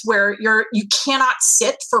issues where you cannot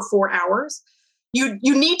sit for 4 hours. You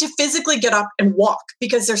need to physically get up and walk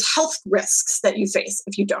because there's health risks that you face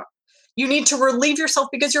if you don't. You need to relieve yourself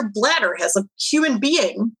because your bladder has a human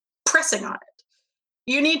being pressing on it.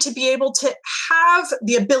 You need to be able to have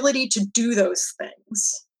the ability to do those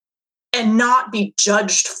things and not be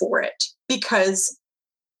judged for it because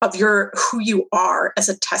of who you are as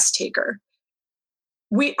a test taker.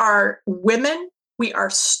 We are women. We are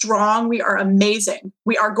strong. We are amazing.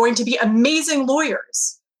 We are going to be amazing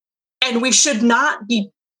lawyers. And we should not be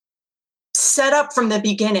set up from the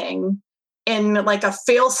beginning in a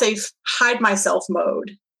fail-safe, hide myself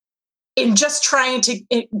mode in just trying to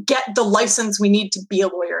get the license we need to be a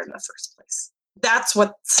lawyer in the first place. That's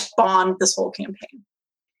what spawned this whole campaign.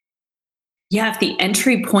 Yeah, if the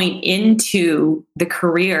entry point into the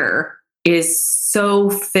career is so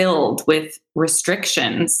filled with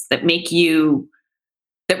restrictions that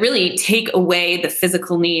really take away the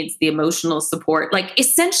physical needs, the emotional support,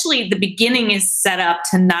 essentially the beginning is set up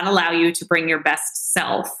to not allow you to bring your best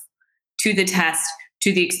self to the test,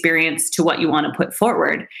 to the experience, to what you want to put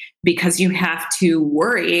forward, because you have to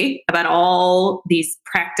worry about all these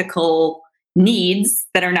practical needs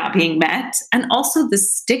that are not being met, and also the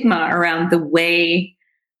stigma around the way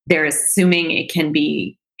they're assuming it can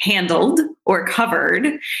be handled or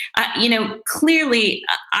covered. Clearly,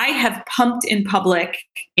 I have pumped in public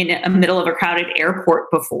in the middle of a crowded airport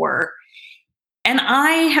before, and I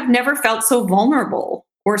have never felt so vulnerable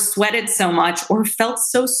or sweated so much or felt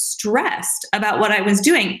so stressed about what I was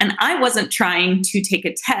doing. And I wasn't trying to take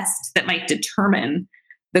a test that might determine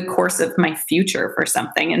the course of my future for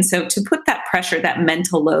something. And so to put that pressure, that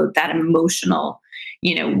mental load, that emotional,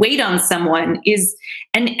 weight on someone is,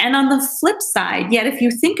 and on the flip side, yet if you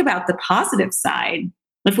think about the positive side,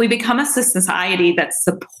 if we become a society that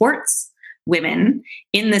supports women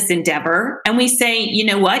in this endeavor, and we say, you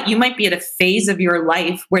know what, you might be at a phase of your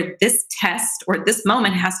life where this test or this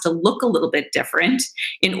moment has to look a little bit different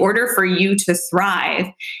in order for you to thrive.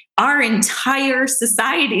 Our entire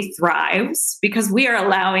society thrives because we are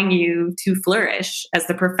allowing you to flourish as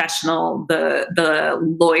the professional, the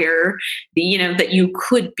lawyer, that you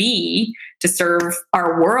could be to serve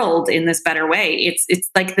our world in this better way. It's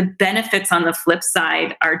like the benefits on the flip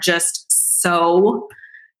side are just so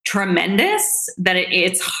tremendous that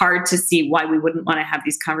it's hard to see why we wouldn't want to have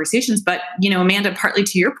these conversations. But, Amanda, partly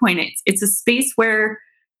to your point, it's a space where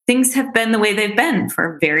things have been the way they've been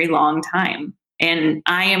for a very long time. And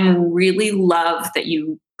I am really love that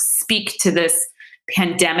you speak to this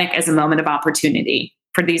pandemic as a moment of opportunity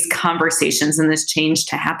for these conversations and this change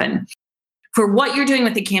to happen. For what you're doing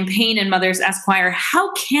with the campaign and Mothers Esquire,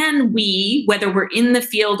 how can we, whether we're in the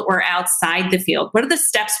field or outside the field, what are the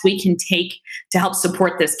steps we can take to help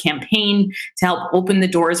support this campaign, to help open the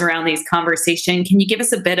doors around these conversations? Can you give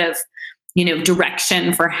us a bit of,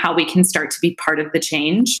 direction for how we can start to be part of the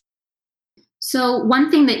change? So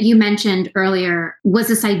one thing that you mentioned earlier was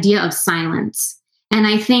this idea of silence. And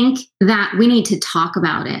I think that we need to talk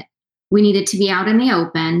about it. We need it to be out in the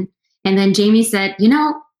open. And then Jamie said,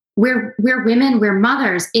 we're women, we're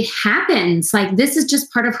mothers. It happens. This is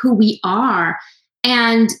just part of who we are.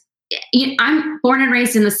 And I'm born and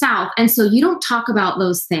raised in the South. And so you don't talk about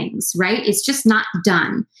those things, right? It's just not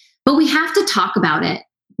done. But we have to talk about it.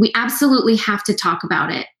 We absolutely have to talk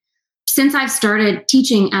about it. Since I've started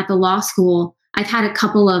teaching at the law school, I've had a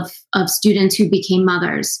couple of students who became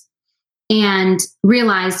mothers and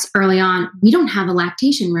realized early on, we don't have a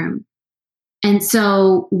lactation room. And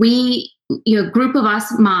so a group of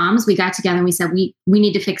us moms, we got together and we said, we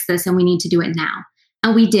need to fix this and we need to do it now.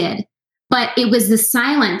 And we did. But it was the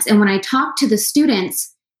silence. And when I talked to the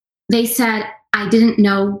students, they said, I didn't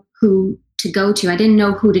know who to go to. I didn't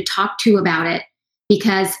know who to talk to about it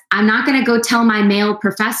because I'm not going to go tell my male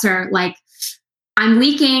professor, like, I'm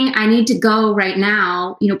leaking, I need to go right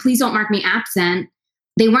now, please don't mark me absent.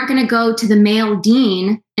 They weren't going to go to the male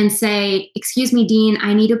dean and say, excuse me, dean,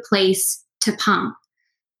 I need a place to pump.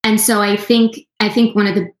 And so I think one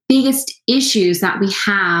of the biggest issues that we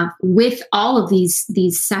have with all of these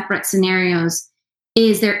separate scenarios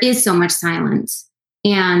is there is so much silence.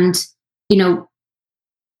 And,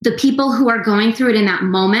 the people who are going through it in that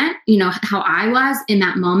moment, how I was in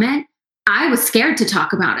that moment, I was scared to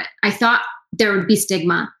talk about it. I thought there would be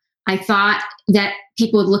stigma. I thought that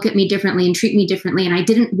people would look at me differently and treat me differently. And I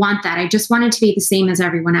didn't want that. I just wanted to be the same as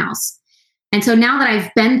everyone else. And so now that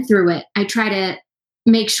I've been through it, I try to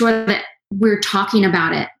make sure that we're talking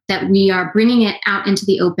about it, that we are bringing it out into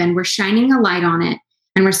the open. We're shining a light on it.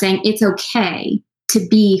 And we're saying it's okay to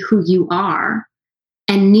be who you are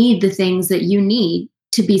and need the things that you need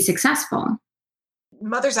to be successful.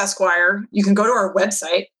 Mothers Esquire, you can go to our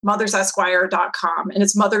website, mothersesquire.com, and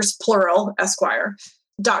it's mothers plural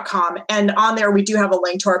esquire.com. And on there, we do have a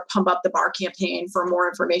link to our Pump Up the Bar campaign for more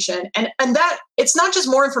information. And that it's not just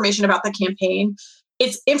more information about the campaign,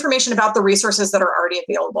 it's information about the resources that are already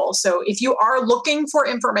available. So if you are looking for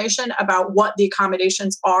information about what the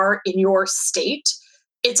accommodations are in your state,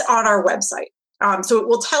 it's on our website. So it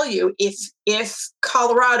will tell you if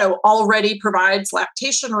Colorado already provides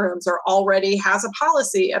lactation rooms or already has a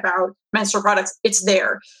policy about menstrual products, it's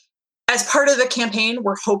there. As part of the campaign,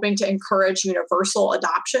 we're hoping to encourage universal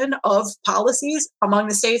adoption of policies among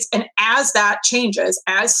the states. And as that changes,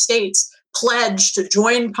 as states pledge to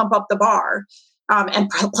join Pump Up the Bar and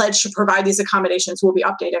pledge to provide these accommodations, we'll be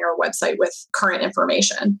updating our website with current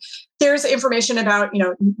information. There's information about,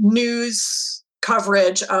 news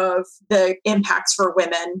coverage of the impacts for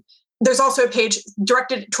women. There's also a page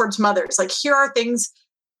directed towards mothers. Like, here are things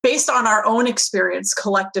based on our own experience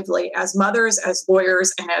collectively as mothers, as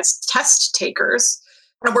lawyers, and as test takers.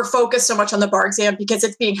 And we're focused so much on the bar exam because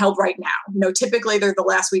it's being held right now. Typically they're the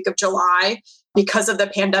last week of July. Because of the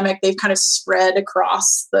pandemic, they've kind of spread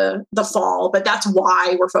across the fall. But that's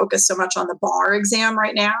why we're focused so much on the bar exam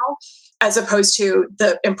right now, as opposed to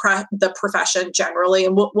the profession generally.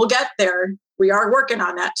 And we'll get there. We are working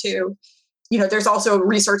on that too. There's also a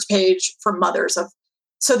research page for mothers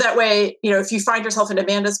so that way, if you find yourself in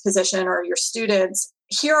Amanda's position or your students,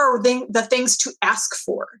 here are the things to ask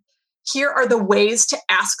for. Here are the ways to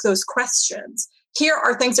ask those questions. Here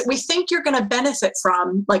are things that we think you're going to benefit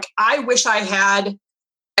from. Like, I wish I had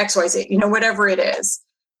XYZ, whatever it is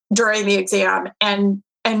during the exam. And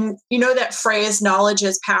that phrase, knowledge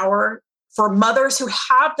is power. For mothers who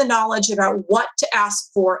have the knowledge about what to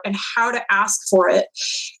ask for and how to ask for it,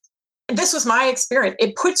 this was my experience.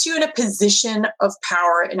 It puts you in a position of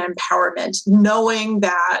power and empowerment, knowing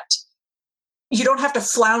that you don't have to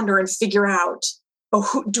flounder and figure out,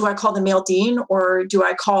 who do I call the male dean or do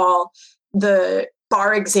I call the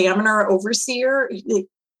bar examiner overseer?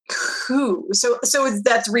 Who? So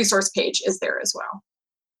that resource page is there as well.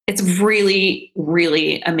 It's really,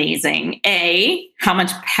 really amazing. How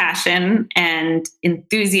much passion and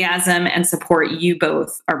enthusiasm and support you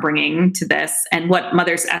both are bringing to this, and what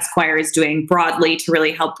Mothers Esquire is doing broadly to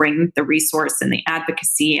really help bring the resource and the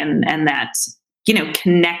advocacy and that,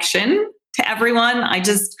 connection to everyone.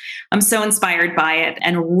 I'm so inspired by it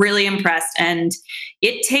and really impressed. And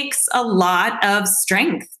it takes a lot of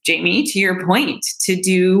strength, Jamie, to your point, to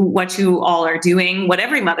do what you all are doing, what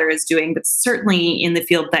every mother is doing, but certainly in the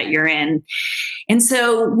field that you're in. And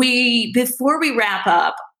so before we wrap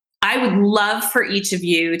up, I would love for each of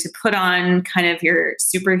you to put on kind of your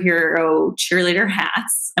superhero cheerleader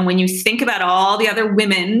hats. And when you think about all the other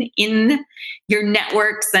women in your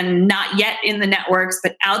networks and not yet in the networks,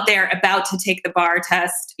 but out there about to take the bar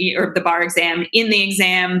test or the bar exam, in the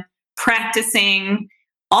exam, practicing,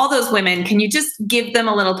 all those women, can you just give them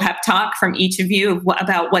a little pep talk from each of you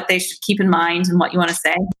about what they should keep in mind and what you want to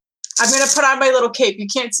say? I'm going to put on my little cape. You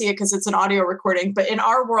can't see it because it's an audio recording, but in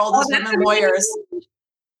our world as women lawyers,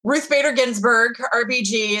 Ruth Bader Ginsburg,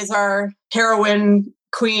 RBG, is our heroine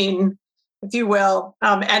queen, if you will.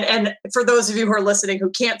 And for those of you who are listening who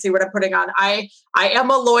can't see what I'm putting on, I am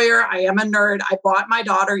a lawyer. I am a nerd. I bought my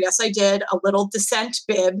daughter, yes, I did, a little Descent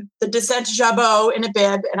bib, the Descent Jabot in a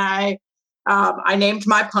bib. And I named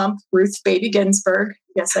my pump Ruth Baby Ginsburg.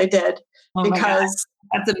 Yes, I did. Oh, because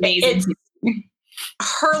that's amazing.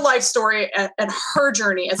 Her life story and her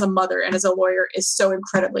journey as a mother and as a lawyer is so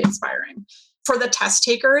incredibly inspiring. For the test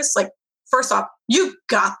takers, first off, you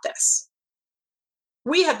got this.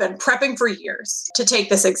 We have been prepping for years to take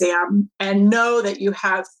this exam and know that you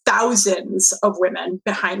have thousands of women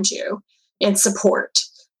behind you in support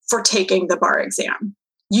for taking the bar exam.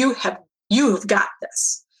 You have You've got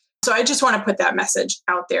this. So I just want to put that message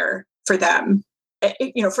out there for them.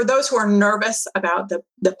 For those who are nervous about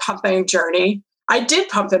the pumping journey, I did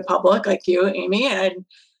pump in public like you, Amy, and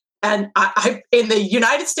I in the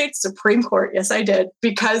United States Supreme Court, yes, I did,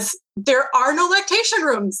 because there are no lactation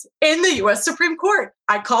rooms in the U.S. Supreme Court.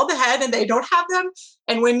 I called ahead and they don't have them.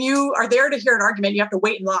 And when you are there to hear an argument, you have to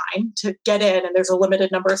wait in line to get in, and there's a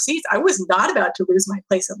limited number of seats. I was not about to lose my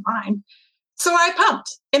place in line. So I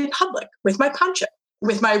pumped in public with my poncho,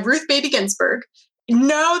 with my Ruth Baby Ginsburg.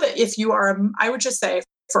 Know that if you are, I would just say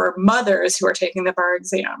for mothers who are taking the bar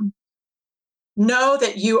exam, know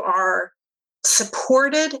that you are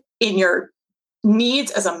supported in your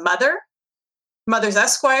needs as a mother. Mothers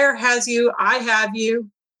Esquire has you, I have you,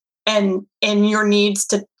 and your needs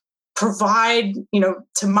to provide,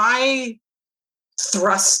 to my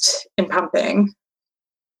thrust in pumping.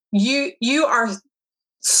 You are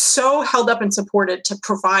so held up and supported to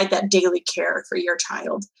provide that daily care for your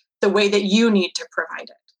child the way that you need to provide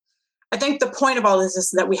it. I think the point of all this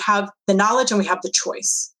is that we have the knowledge and we have the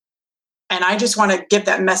choice. And I just want to give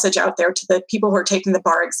that message out there to the people who are taking the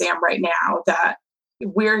bar exam right now, that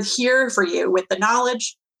we're here for you with the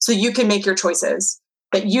knowledge so you can make your choices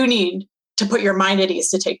that you need to put your mind at ease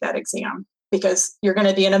to take that exam, because you're going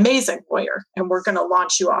to be an amazing lawyer and we're going to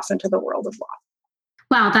launch you off into the world of law.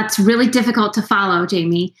 Wow, that's really difficult to follow,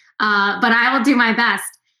 Jamie, but I will do my best.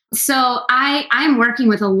 So I'm working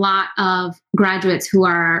with a lot of graduates who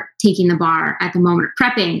are taking the bar at the moment,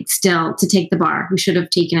 prepping still to take the bar, who should have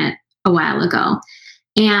taken it a while ago.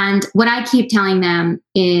 And what I keep telling them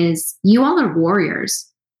is, you all are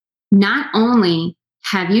warriors. Not only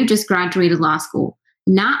have you just graduated law school,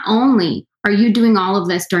 not only are you doing all of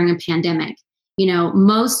this during a pandemic,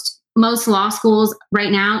 most law schools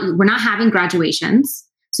right now, we're not having graduations.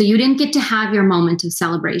 So you didn't get to have your moment of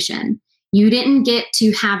celebration. You didn't get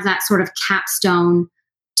to have that sort of capstone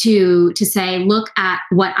to say, look at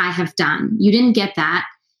what I have done. You didn't get that.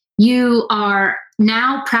 You are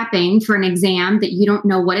now prepping for an exam that you don't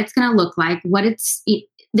know what it's going to look like,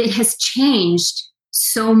 it has changed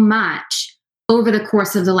so much over the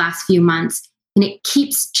course of the last few months, and it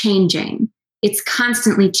keeps changing. It's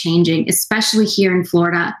constantly changing, especially here in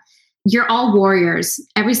Florida. You're all warriors,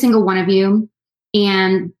 every single one of you.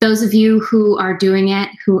 And those of you who are doing it,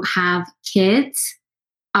 who have kids,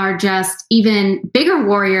 are just even bigger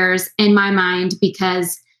warriors in my mind,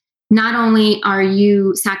 because not only are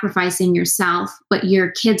you sacrificing yourself, but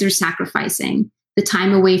your kids are sacrificing the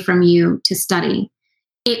time away from you to study.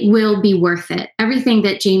 It will be worth it. Everything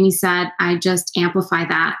that Jamie said, I just amplify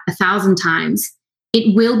that 1,000 times.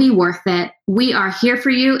 It will be worth it. We are here for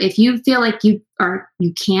you. If you feel like you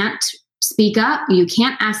can't speak up, you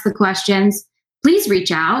can't ask the questions, please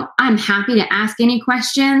reach out. I'm happy to ask any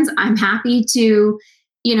questions. I'm happy to,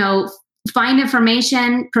 find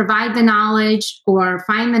information, provide the knowledge, or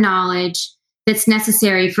find the knowledge that's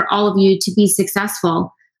necessary for all of you to be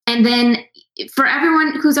successful. And then for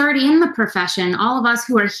everyone who's already in the profession, all of us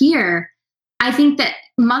who are here, I think that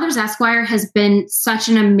Mothers Esquire has been such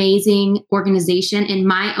an amazing organization in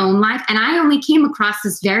my own life. And I only came across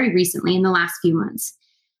this very recently in the last few months.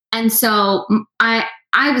 And so I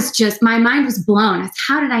was just, my mind was blown.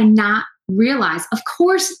 How did I not realize? Of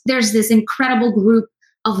course, there's this incredible group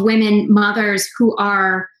of women, mothers, who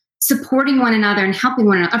are supporting one another and helping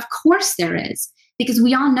one another. Of course there is, because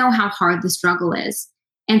we all know how hard the struggle is.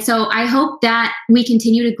 And so I hope that we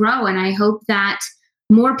continue to grow, and I hope that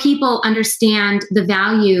more people understand the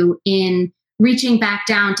value in reaching back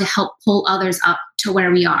down to help pull others up to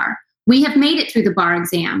where we are. We have made it through the bar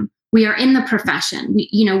exam. We are in the profession.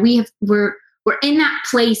 We're in that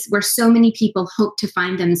place where so many people hope to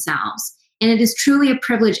find themselves. And it is truly a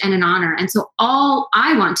privilege and an honor. And so all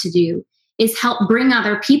I want to do is help bring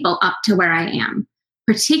other people up to where I am,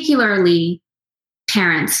 particularly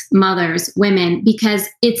parents, mothers, women, because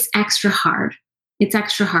it's extra hard. It's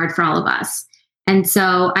extra hard for all of us. And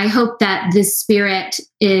so I hope that this spirit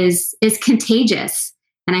is contagious.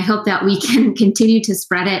 And I hope that we can continue to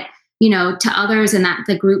spread it, to others, and that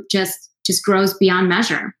the group just grows beyond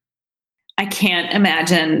measure. I can't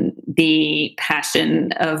imagine the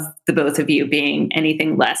passion of the both of you being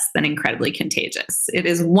anything less than incredibly contagious. It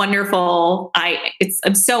is wonderful.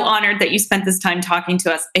 I'm so honored that you spent this time talking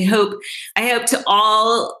to us. I hope to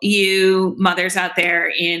all you mothers out there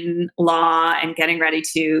in law and getting ready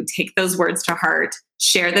to take those words to heart,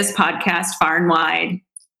 share this podcast far and wide.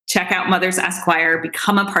 Check out Mothers Esquire,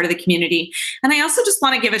 become a part of the community. And I also just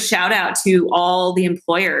want to give a shout out to all the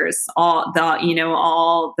employers, all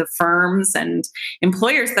the firms and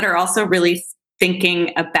employers that are also really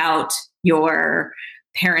thinking about your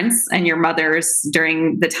parents and your mothers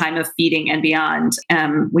during the time of feeding and beyond.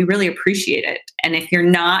 We really appreciate it. And if you're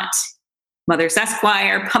not Mothers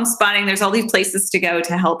Esquire, pumpspotting, there's all these places to go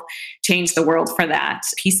to help change the world for that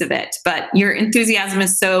piece of it. But your enthusiasm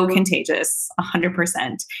is so contagious,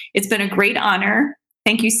 100%. It's been a great honor.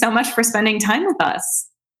 Thank you so much for spending time with us.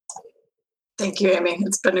 Thank you, Amy.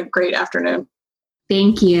 It's been a great afternoon.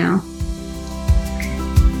 Thank you.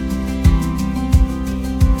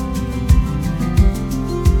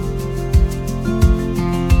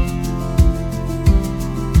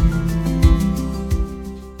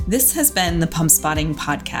 This has been the Pumpspotting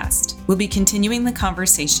podcast. We'll be continuing the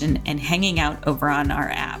conversation and hanging out over on our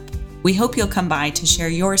app. We hope you'll come by to share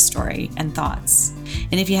your story and thoughts.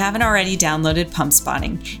 And if you haven't already downloaded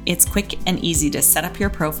Pumpspotting, it's quick and easy to set up your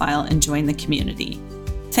profile and join the community.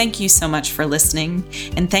 Thank you so much for listening,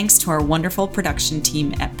 and thanks to our wonderful production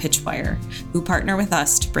team at Pitchwire, who partner with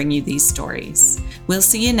us to bring you these stories. We'll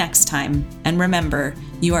see you next time, and remember,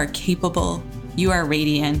 you are capable, you are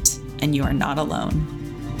radiant, and you are not alone.